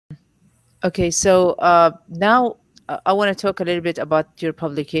Okay, so now I want to talk a little bit about your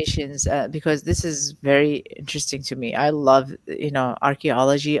publications because this is very interesting to me. I love,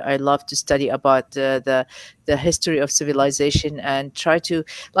 archaeology. I love to study about the history of civilization and try to,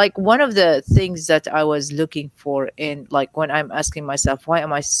 like, one of the things that I was looking for in, like, when I'm asking myself why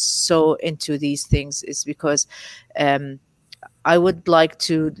am I so into these things, is because um, I would like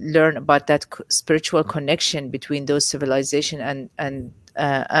to learn about that spiritual connection between those civilization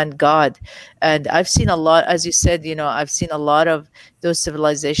and God. And I've seen a lot, as you said, I've seen a lot of those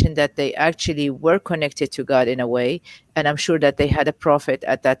civilization that they actually were connected to God in a way. And I'm sure that they had a prophet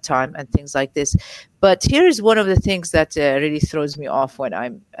at that time and things like this. But here is one of the things that really throws me off when I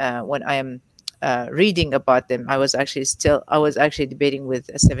am reading about them. I was actually debating with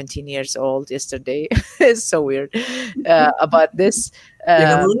a 17 years old yesterday. It's so weird about this. You're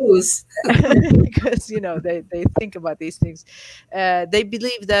gonna lose. Because they think about these things. They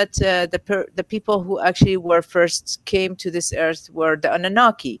believe that the people who actually were first came to this earth were the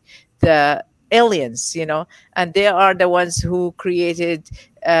Anunnaki, the aliens, and they are the ones who created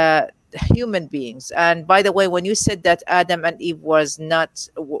human beings. And by the way, when you said that Adam and Eve were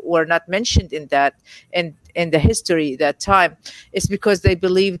not mentioned in that in the history that time, it's because they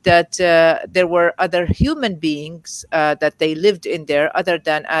believed that there were other human beings that they lived in there other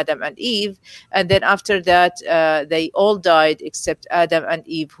than Adam and Eve. And then after that, they all died except Adam and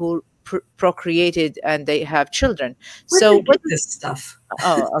Eve, who procreated and they have children. So what this stuff?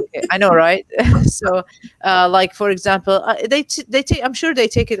 Oh, okay, I know, right? So like, for example, they take, I'm sure they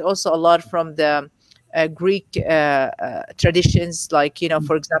take it also a lot from the Greek traditions, like,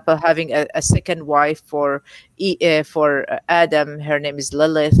 for example, having a second wife for Adam. Her name is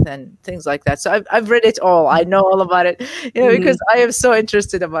Lilith and things like that. So I've read it all. I know all about it, because I am so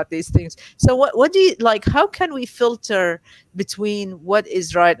interested about these things. So what do you like? How can we filter between what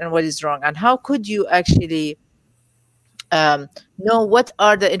is right and what is wrong? And how could you actually know what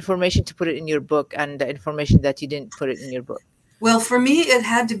are the information to put it in your book and the information that you didn't put it in your book? Well, for me, it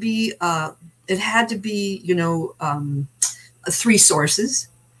had to be, three sources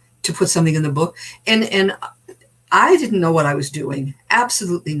to put something in the book. And I didn't know what I was doing.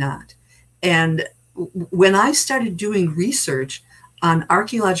 Absolutely not. And when I started doing research on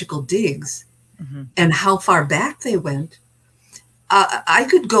archaeological digs and how far back they went, I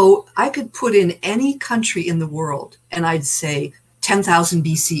could put in any country in the world and I'd say 10,000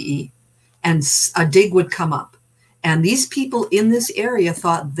 BCE and a dig would come up. And these people in this area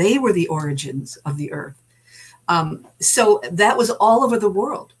thought they were the origins of the earth. So that was all over the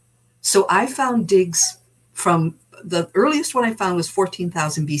world. So I found digs from the earliest one I found was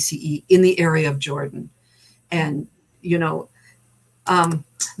 14,000 BCE in the area of Jordan. And, the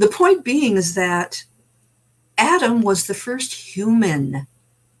point being is that Adam was the first human.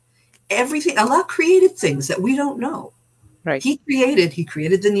 Everything, Allah created things that we don't know. Right. He created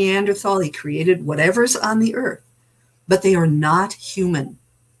the Neanderthal, he created whatever's on the earth, but they are not human.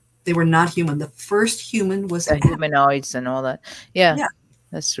 They were not human. The first human was the humanoids and all that. Yeah,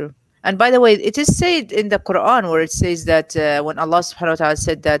 that's true. And by the way, it is said in the Quran where it says that when Allah subhanahu wa ta'ala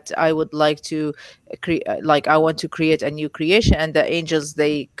said that I would like to create, like I want to create a new creation, and the angels,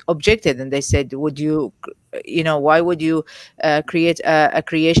 they objected and they said, would you, why would you create a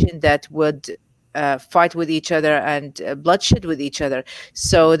creation that would fight with each other and bloodshed with each other?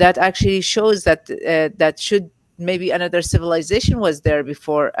 So that actually shows that that should maybe another civilization was there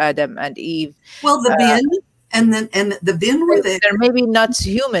before Adam and Eve. Well, the bin and the bin were there. They're maybe not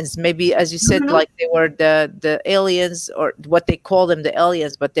humans. Maybe, as you said, like they were the aliens, or what they call them, the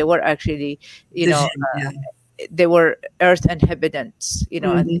aliens, but they were actually, they were earth inhabitants,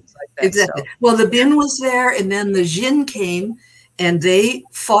 and things like that. Exactly. So. Well, the bin was there, and then the jinn came, and they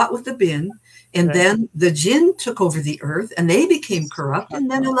fought with the bin, and then the jinn took over the earth, and they became corrupt,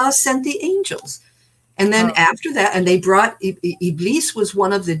 and then Allah sent the angels. And then after that, and they brought, Iblis was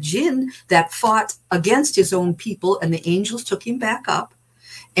one of the jinn that fought against his own people, and the angels took him back up.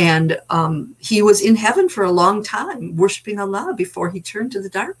 And he was in heaven for a long time, worshiping Allah before he turned to the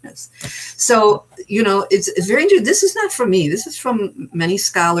darkness. So, it's very interesting. This is not from me. This is from many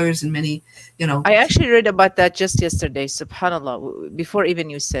scholars and many, I actually read about that just yesterday, subhanAllah, before even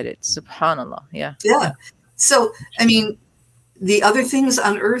you said it, subhanAllah, yeah. Yeah. So, I mean, the other things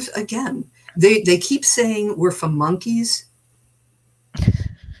on earth, again, they keep saying we're from monkeys.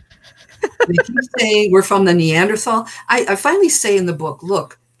 They keep saying we're from the Neanderthal. I finally say in the book,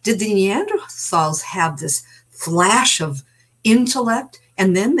 look, did the Neanderthals have this flash of intellect?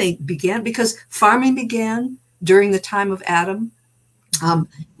 And then they began, because farming began during the time of Adam.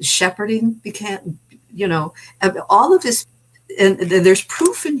 Shepherding began, all of this. And there's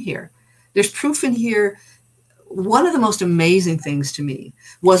proof in here There's proof in here. One of the most amazing things to me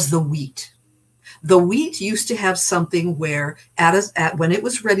was the wheat. The wheat used to have something where when it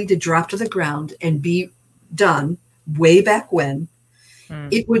was ready to drop to the ground and be done way back when,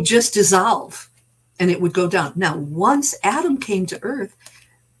 it would just dissolve and it would go down. Now, once Adam came to earth,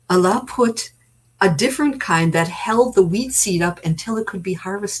 Allah put a different kind that held the wheat seed up until it could be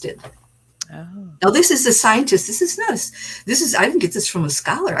harvested. Oh. Now, this is a scientist. I didn't get this from a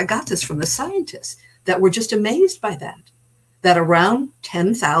scholar. I got this from the scientists that were just amazed by that around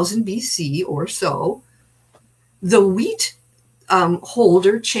 10,000 BC or so, the wheat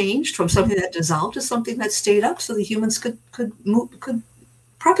holder changed from something that dissolved to something that stayed up so the humans could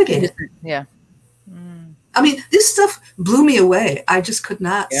propagate it. Yeah. I mean, this stuff blew me away. I just could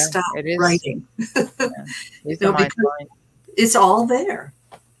not stop writing. Yeah. Because it's all there.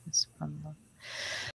 It's fun.